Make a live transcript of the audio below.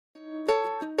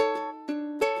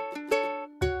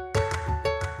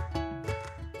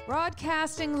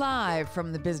Broadcasting live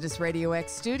from the Business RadioX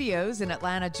studios in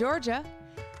Atlanta, Georgia,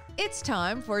 it's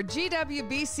time for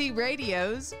GWBC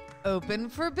Radio's Open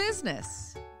for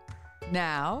Business.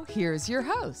 Now, here's your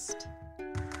host.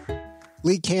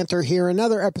 Lee Cantor here,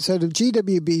 another episode of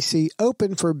GWBC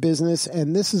Open for Business,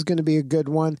 and this is going to be a good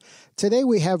one. Today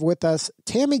we have with us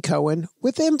Tammy Cohen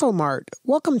with InfoMart.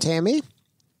 Welcome, Tammy.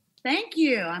 Thank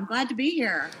you. I'm glad to be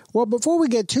here. Well, before we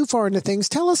get too far into things,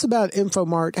 tell us about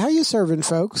InfoMart. How you serving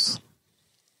folks?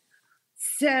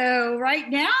 So right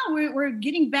now we're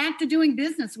getting back to doing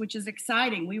business, which is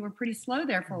exciting. We were pretty slow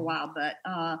there for a while, but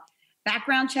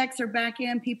background checks are back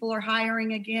in. People are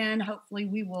hiring again. Hopefully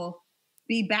we will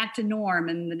be back to norm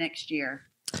in the next year.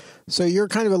 So you're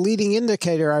kind of a leading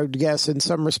indicator, I would guess, in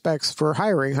some respects for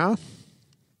hiring, huh?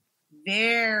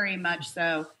 Very much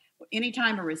so.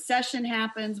 Anytime a recession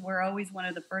happens, we're always one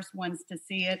of the first ones to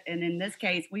see it. And in this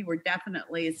case, we were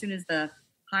definitely, as soon as the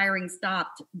hiring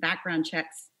stopped, background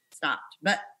checks stopped.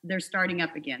 But they're starting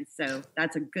up again. So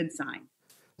that's a good sign.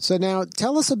 So now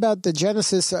tell us about the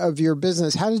genesis of your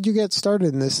business. How did you get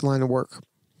started in this line of work?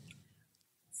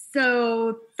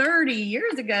 So 30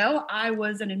 years ago, I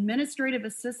was an administrative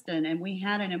assistant, and we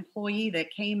had an employee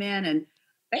that came in and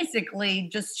basically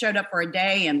just showed up for a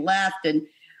day and left and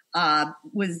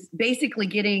was basically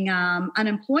getting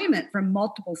unemployment from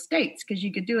multiple states because you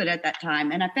could do it at that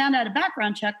time. And I found out a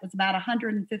background check was about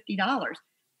 $150.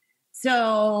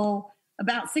 So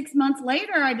about 6 months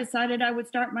later, I decided I would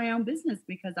start my own business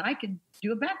because I could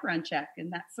do a background check.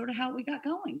 And that's sort of how we got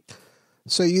going.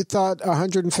 So you thought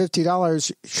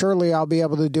 $150, surely I'll be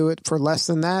able to do it for less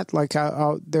than that? Like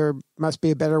there must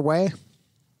be a better way?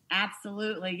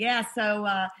 Absolutely. Yeah. So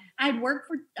I'd worked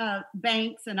for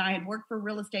banks and I had worked for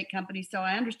real estate companies. So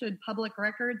I understood public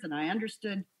records and I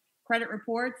understood credit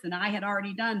reports, and I had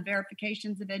already done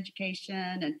verifications of education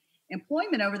and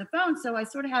employment over the phone. So I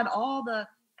sort of had all the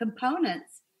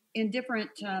components in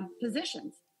different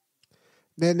positions.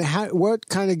 Then what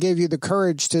kind of gave you the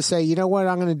courage to say, you know what,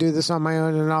 I'm going to do this on my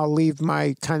own and I'll leave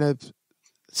my kind of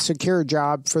secure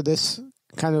job for this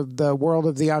kind of the world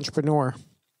of the entrepreneur?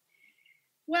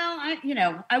 Well,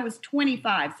 I was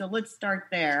 25, so let's start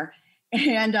there.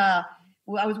 And I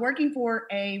was working for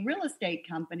a real estate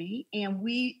company, and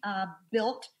we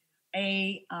built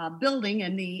a building,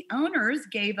 and the owners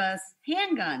gave us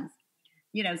handguns,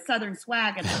 Southern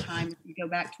swag at the time, if you go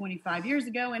back 25 years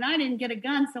ago, and I didn't get a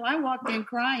gun, so I walked in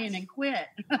crying and quit.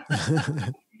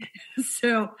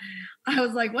 So I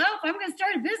was like, well, if I'm going to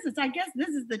start a business, I guess this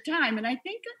is the time. And I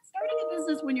think starting a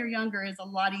business when you're younger is a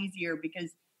lot easier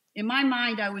because in my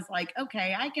mind, I was like,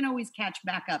 okay, I can always catch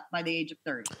back up by the age of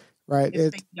 30. Right.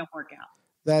 If things don't work out.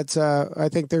 That's, I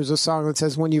think there's a song that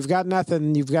says, when you've got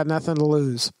nothing, you've got nothing to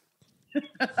lose.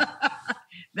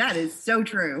 That is so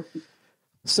true.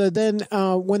 So then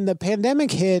when the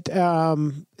pandemic hit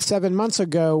 7 months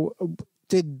ago,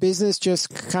 did business just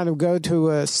kind of go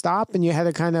to a stop and you had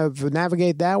to kind of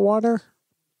navigate that water?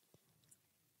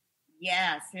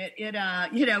 Yes,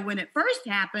 when it first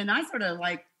happened, I sort of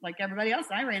like everybody else,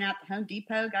 I ran out to Home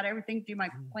Depot, got everything to do my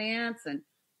plants and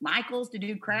Michael's to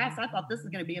do crafts. I thought this was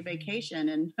going to be a vacation.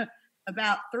 And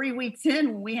about 3 weeks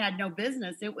in, when we had no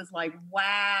business, it was like,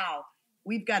 wow,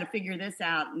 we've got to figure this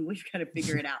out and we've got to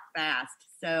figure it out fast.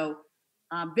 So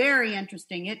very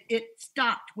interesting. It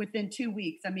stopped within 2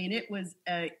 weeks. I mean, it was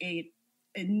a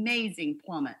amazing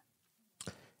plummet.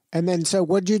 And then, so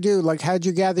what'd you do? Like, how'd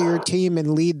you gather your team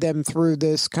and lead them through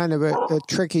this kind of a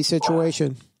tricky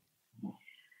situation?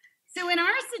 So in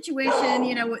our situation,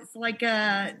 it's like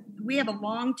we have a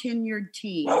long tenured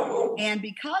team. And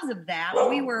because of that,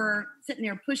 we were sitting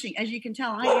there pushing. As you can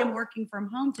tell, I am working from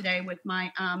home today with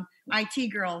my IT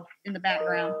girl in the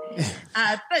background.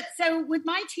 But so with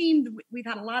my team, we've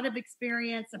had a lot of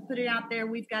experience. I put it out there.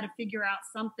 We've got to figure out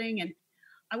something. And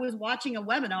I was watching a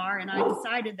webinar and I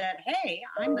decided that, hey,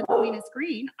 I'm the queen of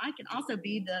screen. I can also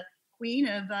be the queen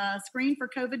of screen for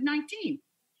COVID-19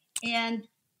 and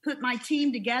put my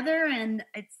team together. And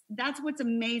that's what's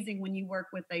amazing when you work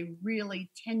with a really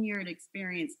tenured,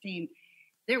 experienced team.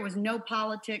 There was no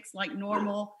politics like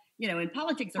normal, and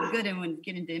politics are good when you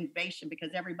get into innovation because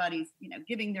everybody's,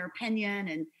 giving their opinion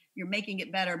and you're making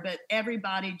it better. But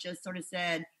everybody just sort of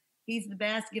said, he's the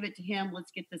best, give it to him.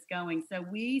 Let's get this going. So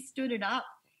we stood it up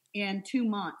in 2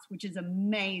 months, which is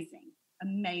amazing.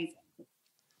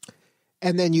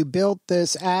 And then you built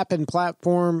this app and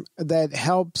platform that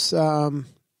helps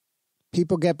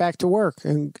people get back to work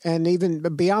and even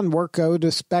beyond work, go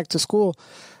back to school.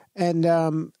 And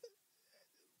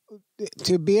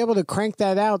to be able to crank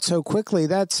that out so quickly,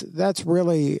 that's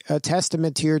really a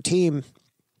testament to your team.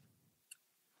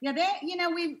 Yeah,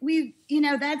 we've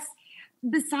that's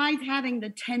besides having the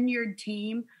tenured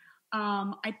team,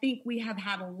 I think we have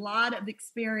had a lot of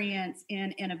experience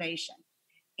in innovation.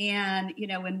 And,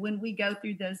 and when we go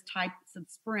through those types of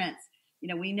sprints,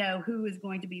 we know who is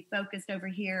going to be focused over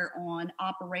here on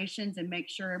operations and make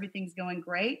sure everything's going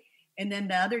great. And then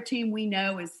the other team we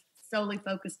know is solely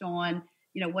focused on,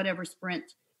 whatever sprint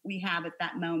we have at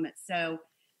that moment. So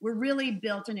we're really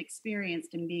built and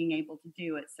experienced in being able to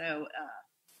do it. So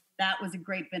that was a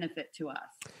great benefit to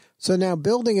us. So now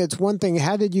building it's one thing.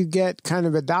 How did you get kind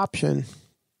of adoption?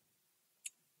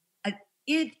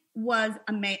 It was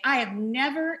amazing. I have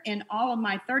never in all of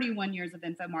my 31 years of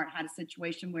InfoMart had a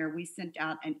situation where we sent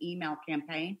out an email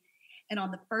campaign. And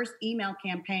on the first email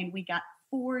campaign, we got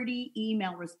 40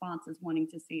 email responses wanting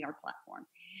to see our platform.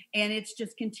 And it's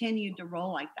just continued to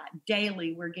roll like that.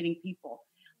 Daily, we're getting people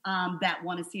that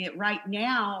want to see it. Right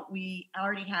now, we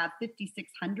already have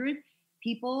 5,600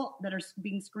 people that are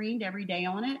being screened every day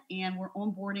on it. And we're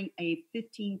onboarding a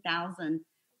 15,000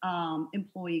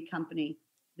 employee company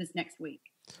this next week.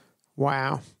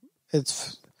 Wow.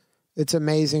 It's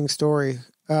amazing story.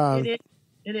 It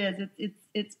is.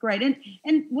 It's great.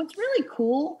 And what's really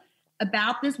cool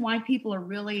about this, why people are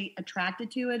really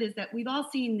attracted to it, is that we've all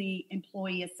seen the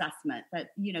employee assessment, that,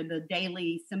 the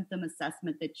daily symptom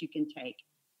assessment that you can take,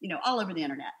 all over the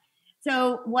internet.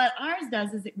 So what ours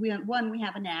does is that we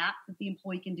have an app that the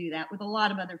employee can do that with a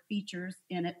lot of other features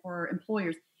in it for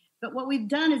employers. But what we've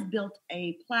done is built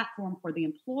a platform for the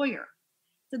employer.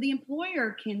 So the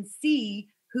employer can see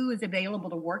who is available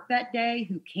to work that day,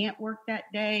 who can't work that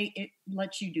day. It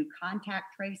lets you do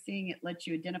contact tracing. It lets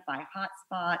you identify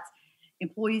hotspots.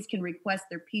 Employees can request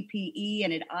their PPE,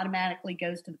 and it automatically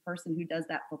goes to the person who does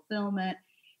that fulfillment.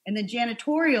 And then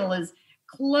janitorial is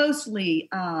closely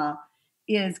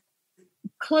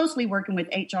working with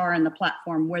HR and the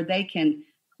platform, where they can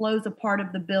close a part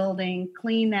of the building,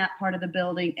 clean that part of the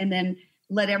building, and then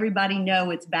let everybody know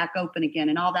it's back open again.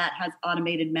 And all that has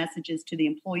automated messages to the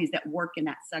employees that work in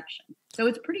that section. So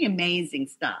it's pretty amazing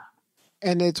stuff.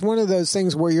 And it's one of those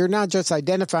things where you're not just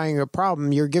identifying a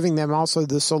problem, you're giving them also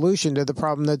the solution to the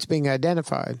problem that's being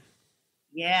identified.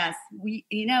 Yes.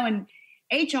 And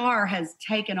HR has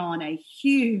taken on a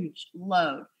huge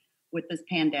load with this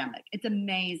pandemic. It's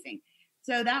amazing.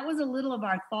 So that was a little of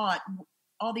our thought.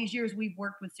 All these years we've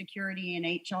worked with security and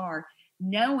HR,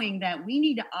 knowing that we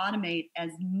need to automate as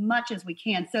much as we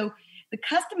can. So the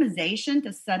customization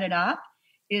to set it up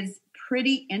is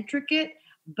pretty intricate,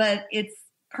 but it's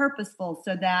purposeful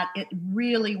so that it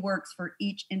really works for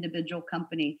each individual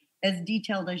company, as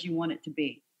detailed as you want it to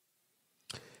be.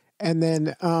 And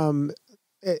then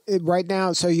right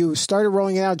now, so you started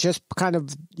rolling it out just kind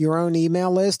of your own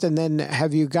email list, and then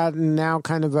have you gotten now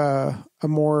kind of a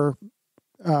more,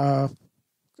 I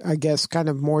guess, kind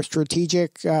of more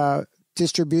strategic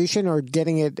distribution or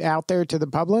getting it out there to the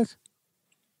public?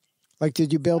 Like,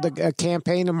 did you build a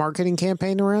campaign, a marketing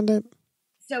campaign around it?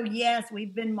 So yes,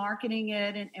 we've been marketing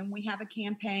it, and we have a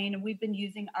campaign, and we've been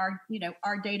using our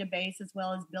database as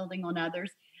well as building on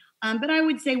others. But I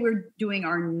would say we're doing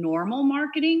our normal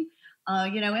marketing.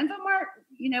 InfoMart,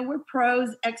 we're pros,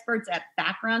 experts at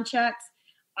background checks.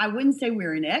 I wouldn't say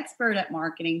we're an expert at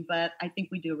marketing, but I think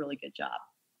we do a really good job.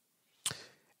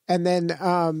 And then,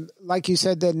 like you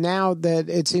said, that now that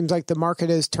it seems like the market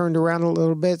has turned around a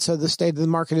little bit, so the state of the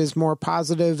market is more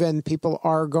positive and people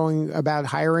are going about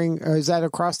hiring. Is that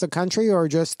across the country or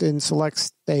just in select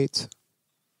states?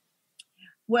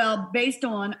 Well, based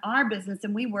on our business,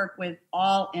 and we work with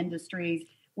all industries,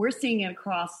 we're seeing it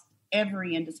across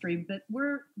every industry, but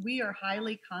we are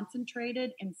highly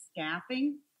concentrated in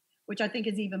staffing, which I think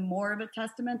is even more of a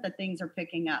testament that things are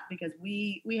picking up, because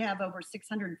we have over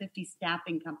 650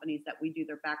 staffing companies that we do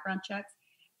their background checks.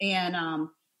 And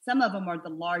some of them are the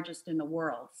largest in the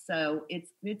world. So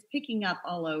it's picking up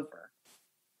all over.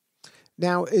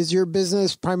 Now, is your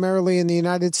business primarily in the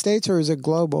United States or is it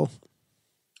global?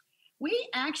 We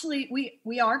actually,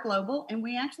 we are global, and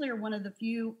we actually are one of the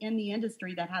few in the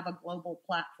industry that have a global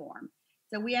platform.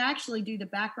 So we actually do the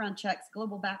background checks,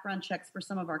 global background checks for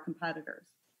some of our competitors.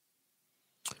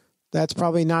 That's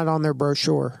probably not on their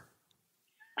brochure.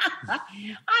 I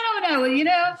don't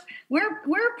know.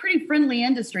 We're a pretty friendly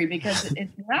industry because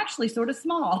we're actually sort of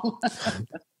small.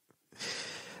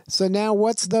 So now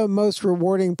what's the most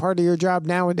rewarding part of your job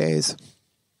nowadays?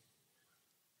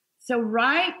 So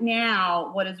right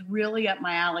now, what is really up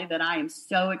my alley that I am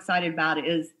so excited about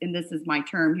is, and this is my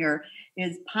term here,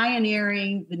 is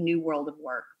pioneering the new world of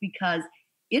work, because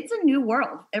it's a new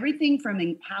world. Everything from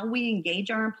how we engage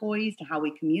our employees to how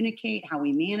we communicate, how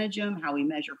we manage them, how we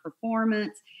measure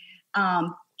performance.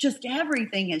 Just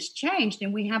everything has changed,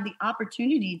 and we have the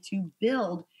opportunity to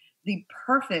build the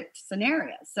perfect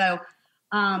scenario. So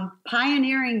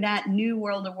pioneering that new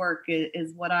world of work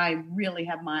is what I really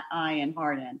have my eye and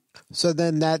heart in. So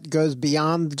then that goes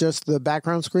beyond just the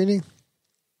background screening?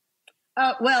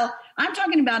 Well, I'm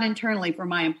talking about internally for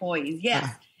my employees.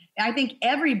 Yes. I think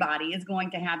everybody is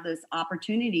going to have this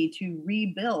opportunity to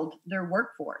rebuild their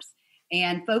workforce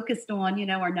and focused on,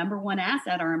 our number one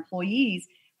asset, our employees.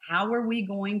 How are we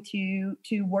going to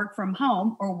work from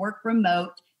home or work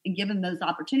remote and give them those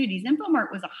opportunities?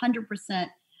 InfoMart was 100%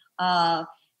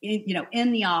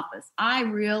 in the office. I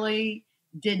really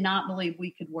did not believe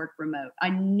we could work remote. I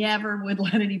never would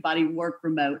let anybody work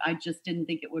remote. I just didn't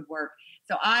think it would work.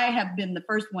 So I have been the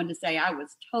first one to say I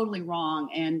was totally wrong.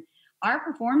 And our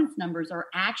performance numbers are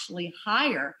actually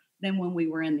higher than when we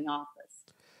were in the office.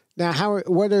 Now,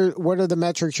 what are the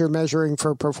metrics you're measuring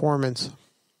for performance?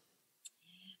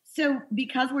 So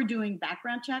because we're doing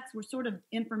background checks, we're sort of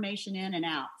information in and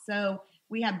out. So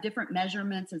we have different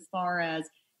measurements as far as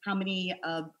how many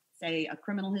of, say, a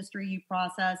criminal history you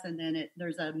process, and then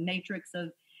there's a matrix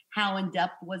of how in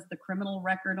depth was the criminal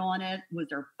record on it. Was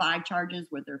there 5 charges?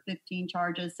 Were there 15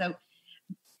 charges? So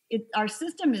our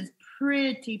system is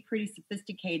pretty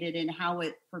sophisticated in how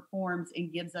it performs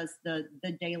and gives us the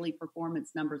daily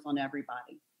performance numbers on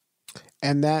everybody.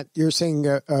 And that you're seeing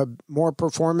more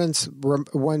performance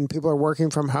when people are working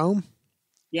from home?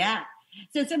 Yeah.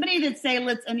 So somebody that say,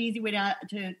 an easy way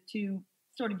to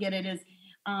sort of get it is,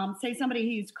 say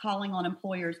somebody who's calling on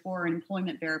employers for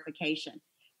employment verification.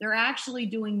 They're actually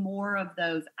doing more of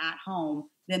those at home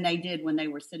than they did when they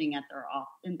were sitting at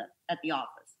at the office.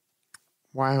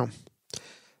 Wow.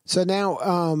 So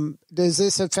now, is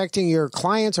this affecting your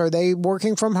clients? Are they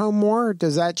working from home more?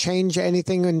 Does that change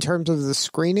anything in terms of the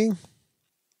screening?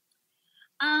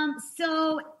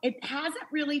 So it hasn't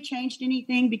really changed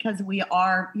anything because we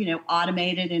are,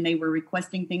 automated, and they were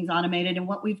requesting things automated. And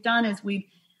what we've done is we've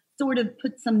sort of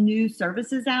put some new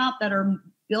services out that are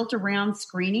built around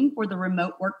screening for the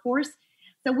remote workforce.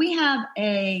 So we have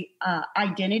a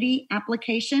identity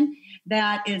application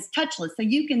that is touchless. So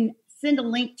you can send a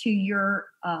link to your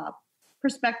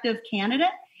prospective candidate,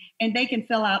 and they can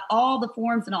fill out all the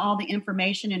forms and all the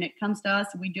information, and it comes to us.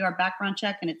 We do our background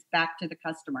check, and it's back to the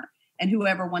customer and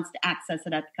whoever wants to access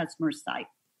it at the customer's site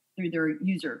through their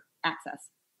user access.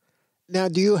 Now,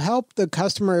 do you help the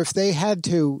customer if they had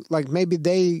to, like maybe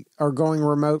they are going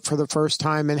remote for the first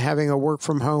time and having a work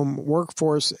from home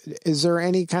workforce? Is there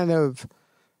any kind of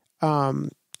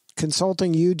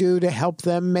consulting you do to help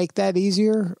them make that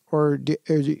easier? Or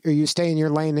are you stay in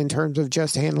your lane in terms of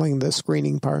just handling the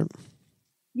screening part?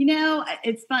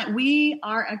 It's fun. We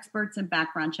are experts in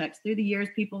background checks. Through the years,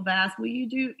 people have asked, will you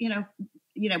do,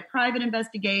 private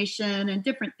investigation and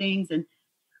different things? And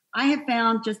I have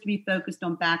found just to be focused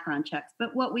on background checks.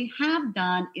 But what we have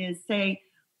done is say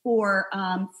for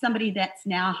somebody that's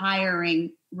now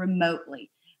hiring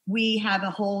remotely, we have a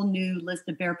whole new list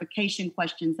of verification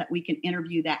questions that we can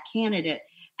interview that candidate,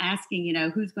 asking,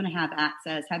 who's going to have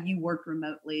access? Have you worked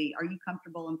remotely? Are you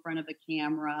comfortable in front of a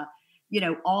camera?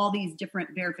 All these different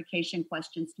verification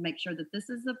questions to make sure that this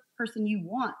is the person you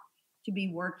want to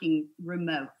be working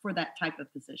remote for that type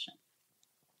of position.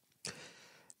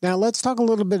 Now, let's talk a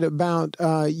little bit about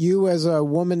you as a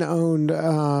woman-owned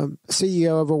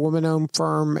CEO of a woman-owned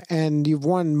firm, and you've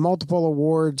won multiple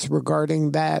awards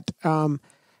regarding that.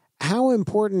 How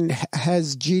important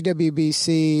has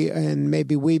GWBC and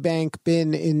maybe WeBank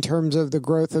been in terms of the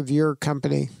growth of your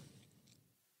company?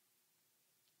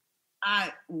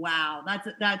 Wow,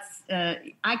 that's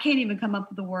I can't even come up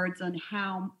with the words on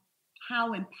how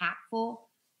impactful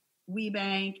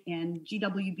WeBank and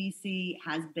GWBC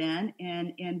has been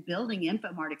in building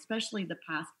InfoMart, especially the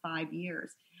past 5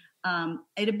 years.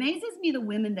 It amazes me the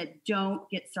women that don't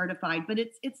get certified, but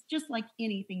it's just like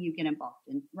anything you get involved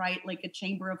in, right? Like a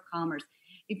chamber of commerce.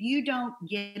 If you don't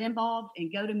get involved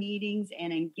and go to meetings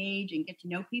and engage and get to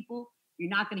know people, you're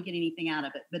not going to get anything out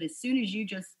of it. But as soon as you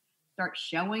just start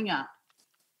showing up,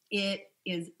 it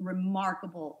is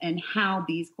remarkable and how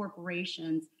these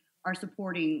corporations are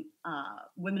supporting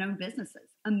women-owned businesses.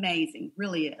 Amazing,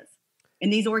 really is.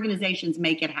 And these organizations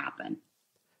make it happen.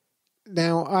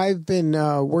 Now, I've been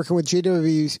working with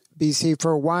GWBC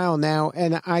for a while now,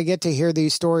 and I get to hear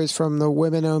these stories from the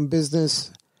women-owned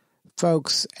business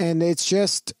folks, and it's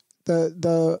just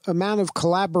the amount of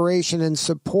collaboration and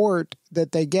support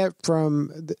that they get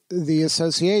from the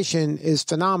association is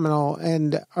phenomenal.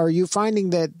 And are you finding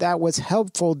that was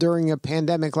helpful during a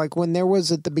pandemic? Like when there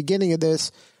was at the beginning of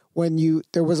this, when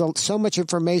there was so much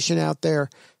information out there,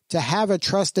 to have a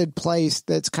trusted place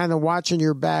that's kind of watching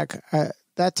your back,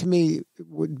 that to me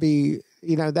would be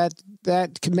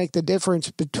that can make the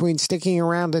difference between sticking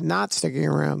around and not sticking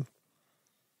around.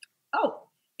 Oh,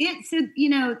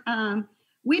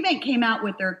 WeBank came out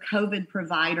with their COVID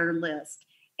provider list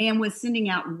and was sending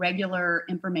out regular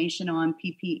information on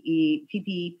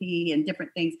PPP, and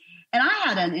different things. And I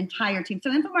had an entire team.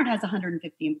 So InfoMart has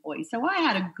 150 employees. So I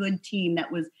had a good team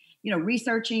that was,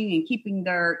 researching and keeping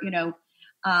their,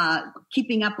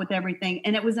 keeping up with everything.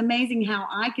 And it was amazing how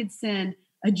I could send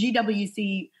a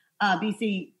GWBC,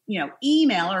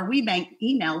 email or WeBank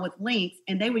email with links,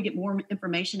 and they would get more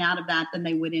information out of that than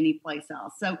they would any place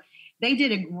else. So they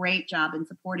did a great job in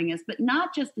supporting us, but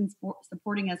not just in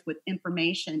supporting us with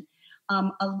information.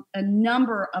 A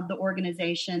number of the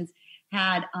organizations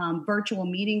had virtual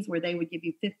meetings where they would give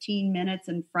you 15 minutes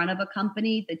in front of a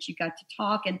company that you got to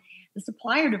talk. And the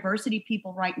supplier diversity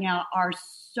people right now are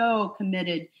so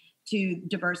committed to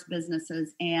diverse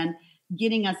businesses and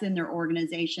getting us in their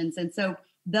organizations. And so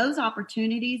those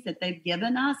opportunities that they've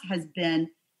given us has been,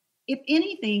 if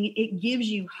anything, it gives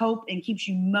you hope and keeps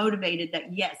you motivated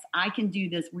that, yes, I can do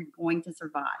this. We're going to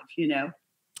survive,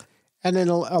 And in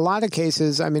a lot of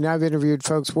cases, I've interviewed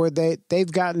folks where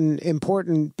they've gotten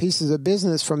important pieces of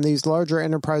business from these larger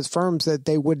enterprise firms that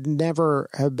they would never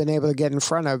have been able to get in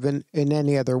front of in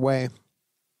any other way.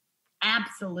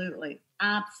 Absolutely.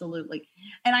 Absolutely.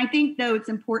 And I think, though, it's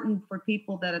important for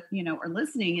people that, are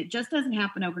listening. It just doesn't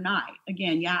happen overnight.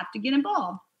 Again, you have to get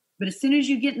involved. But as soon as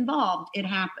you get involved, it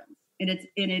happens. And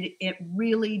it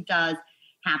really does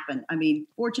happen.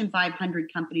 Fortune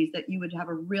 500 companies that you would have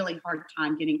a really hard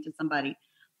time getting to somebody.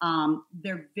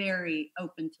 They're very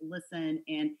open to listen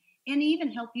and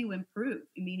even help you improve.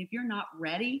 If you're not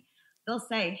ready, they'll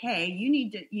say, hey, you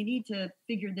need to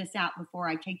figure this out before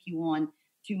I take you on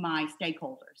to my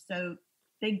stakeholders. So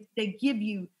they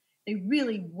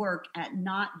really work at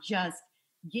not just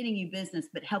getting you business,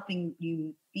 but helping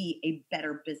you be a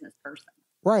better business person.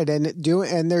 Right.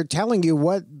 And they're telling you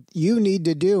what you need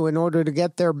to do in order to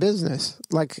get their business.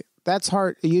 Like, that's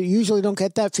hard. You usually don't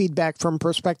get that feedback from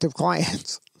prospective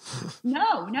clients.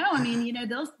 No.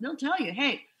 They'll tell you,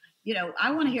 hey,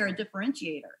 I want to hear a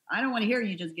differentiator. I don't want to hear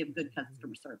you just give good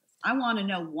customer service. I want to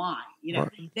know why.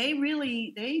 Right. They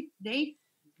really,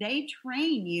 they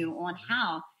train you on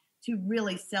how to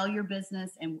really sell your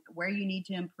business and where you need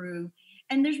to improve.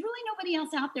 And there's really nobody else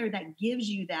out there that gives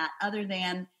you that other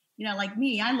than, like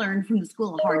me, I learned from the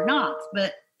School of Hard Knocks,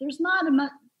 but there's not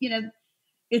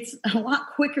it's a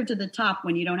lot quicker to the top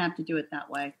when you don't have to do it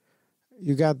that way.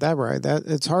 You got that right.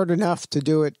 It's hard enough to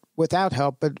do it without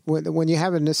help, but when you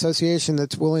have an association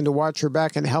that's willing to watch your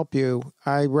back and help you,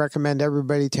 I recommend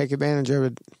everybody take advantage of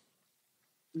it.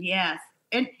 Yes.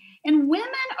 And women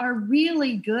are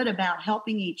really good about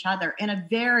helping each other in a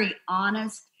very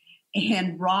honest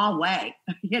and raw way.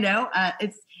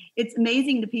 It's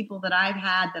amazing the people that I've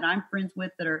had that I'm friends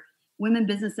with that are women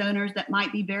business owners that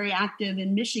might be very active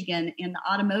in Michigan in the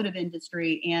automotive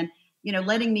industry and,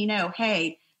 letting me know,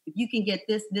 hey, if you can get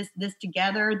this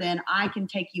together, then I can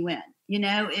take you in.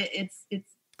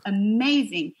 It's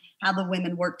amazing how the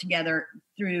women work together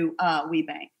through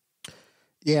WeBank.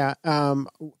 Yeah,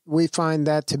 we find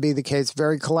that to be the case.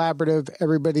 Very collaborative.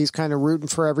 Everybody's kind of rooting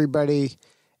for everybody,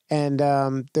 and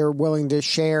they're willing to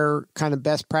share kind of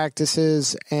best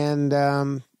practices,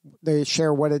 and they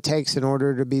share what it takes in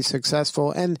order to be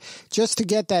successful. And just to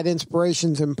get that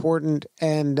inspiration is important,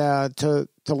 and to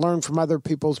learn from other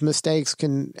people's mistakes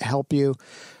can help you.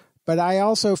 But I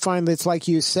also find that it's like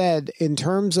you said, in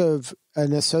terms of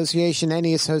an association,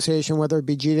 any association, whether it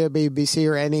be GWBC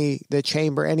or the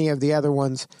chamber, any of the other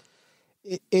ones,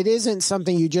 it isn't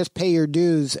something you just pay your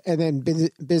dues and then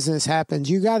business happens.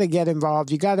 You got to get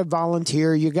involved. You got to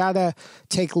volunteer. You got to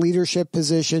take leadership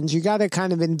positions. You got to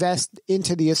kind of invest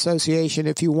into the association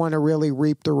if you want to really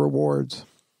reap the rewards.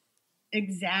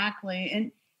 Exactly.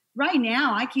 And right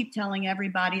now I keep telling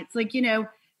everybody, it's like,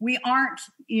 we aren't,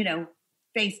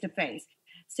 face to face.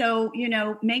 So,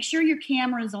 make sure your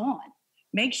camera's on.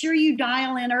 Make sure you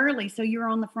dial in early so you're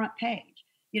on the front page.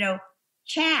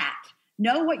 Chat.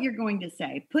 Know what you're going to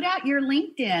say. Put out your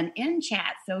LinkedIn in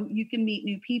chat so you can meet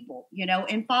new people,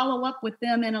 and follow up with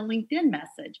them in a LinkedIn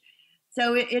message.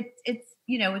 So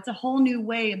it's a whole new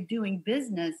way of doing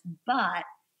business, but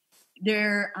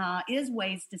there is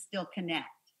ways to still connect.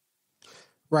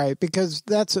 Right, because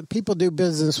people do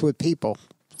business with people.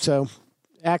 So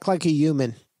act like a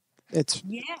human. It's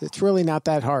really not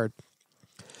that hard.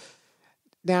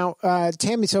 Now,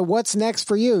 Tammy, so what's next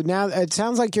for you? Now, it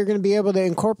sounds like you're going to be able to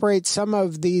incorporate some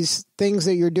of these things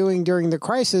that you're doing during the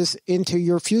crisis into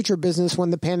your future business when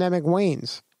the pandemic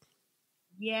wanes.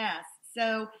 Yes.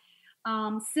 So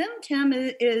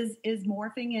SHRM-CP is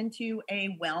morphing into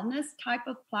a wellness type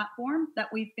of platform that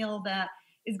we feel that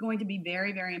is going to be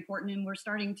very, very important. And we're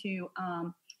starting to,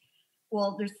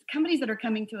 there's companies that are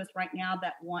coming to us right now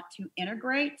that want to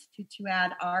integrate to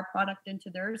add our product into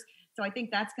theirs. So I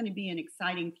think that's going to be an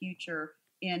exciting future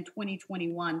in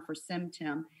 2021 for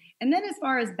SHRM-CP. And then as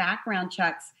far as background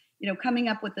checks, coming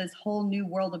up with this whole new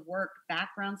world of work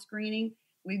background screening,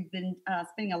 we've been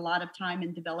spending a lot of time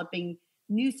in developing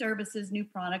new services, new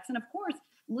products, and of course,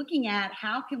 looking at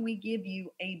how can we give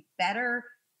you a better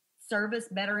service,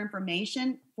 better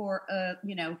information for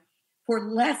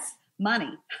less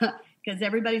money, because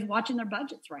everybody's watching their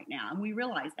budgets right now, and we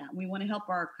realize that. And we want to help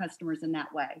our customers in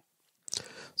that way.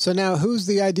 So now, who's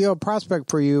the ideal prospect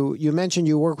for you? You mentioned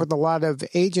you work with a lot of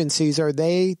agencies. Are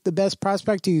they the best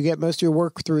prospect? Do you get most of your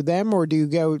work through them, or do you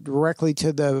go directly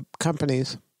to the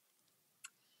companies?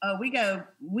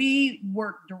 We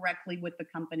work directly with the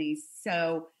companies.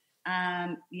 So,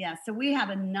 so we have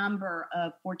a number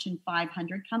of Fortune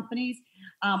 500 companies.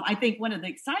 I think one of the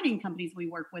exciting companies we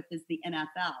work with is the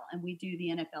NFL, and we do the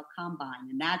NFL Combine,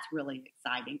 and that's really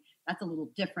exciting. That's a little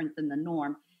different than the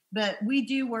norm. But we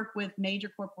do work with major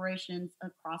corporations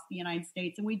across the United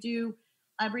States, and we do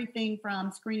everything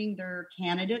from screening their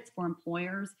candidates for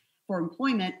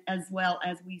employment, as well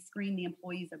as we screen the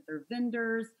employees of their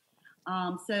vendors.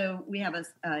 So we have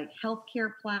a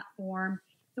healthcare platform.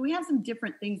 So we have some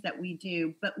different things that we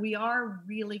do, but we are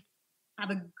really have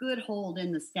a good hold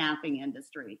in the staffing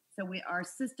industry. So our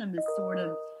system is sort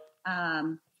of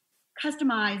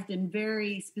customized and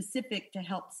very specific to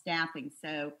help staffing.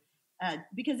 So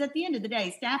because at the end of the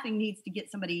day, staffing needs to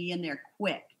get somebody in there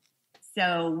quick.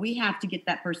 So we have to get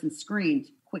that person screened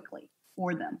quickly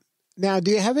for them. Now,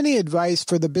 do you have any advice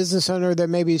for the business owner that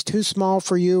maybe is too small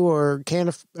for you or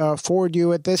can't afford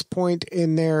you at this point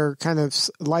in their kind of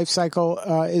life cycle?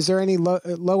 Is there any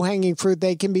low-hanging fruit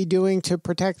they can be doing to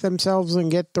protect themselves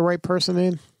and get the right person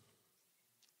in?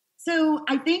 So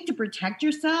I think to protect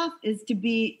yourself is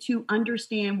to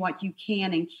understand what you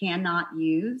can and cannot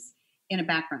use in a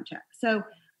background check. So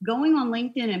going on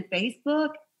LinkedIn and Facebook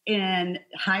and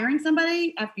hiring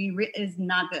somebody after is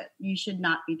not good. You should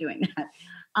not be doing that.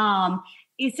 So,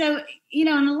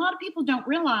 and a lot of people don't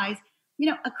realize,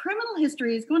 a criminal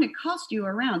history is going to cost you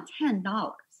around $10.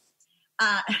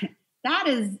 That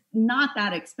is not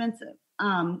that expensive.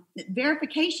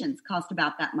 Verifications cost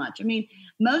about that much. I mean,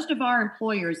 most of our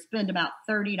employers spend about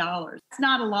 $30. It's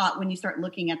not a lot when you start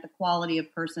looking at the quality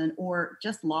of person or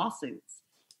just lawsuits,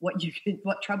 what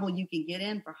trouble you can get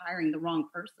in for hiring the wrong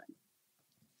person.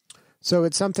 So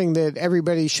it's something that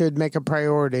everybody should make a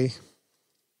priority.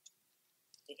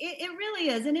 It really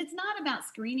is. And it's not about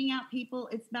screening out people.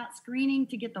 It's about screening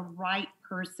to get the right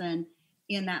person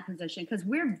in that position, because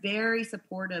we're very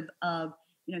supportive of,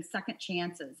 second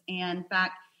chances. And in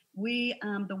fact, we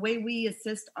the way we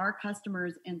assist our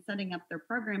customers in setting up their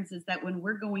programs is that when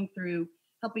we're going through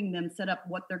helping them set up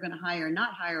what they're going to hire and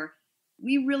not hire,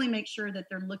 we really make sure that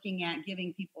they're looking at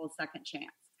giving people a second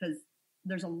chance, because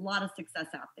there's a lot of success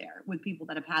out there with people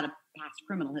that have had a past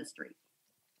criminal history.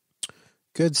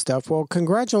 Good stuff. Well,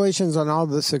 congratulations on all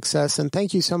the success, and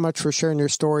thank you so much for sharing your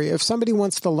story. If somebody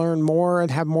wants to learn more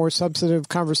and have more substantive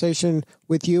conversation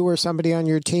with you or somebody on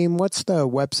your team, what's the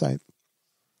website?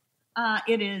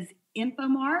 It is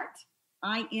InfoMart,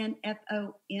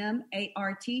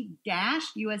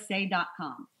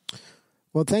 InfoMart-USA.com.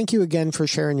 Well, thank you again for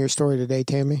sharing your story today,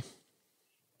 Tammy.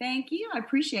 Thank you. I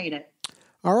appreciate it.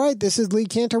 All right, this is Lee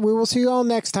Cantor. We will see you all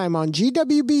next time on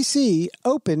GWBC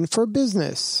Open for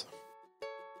Business.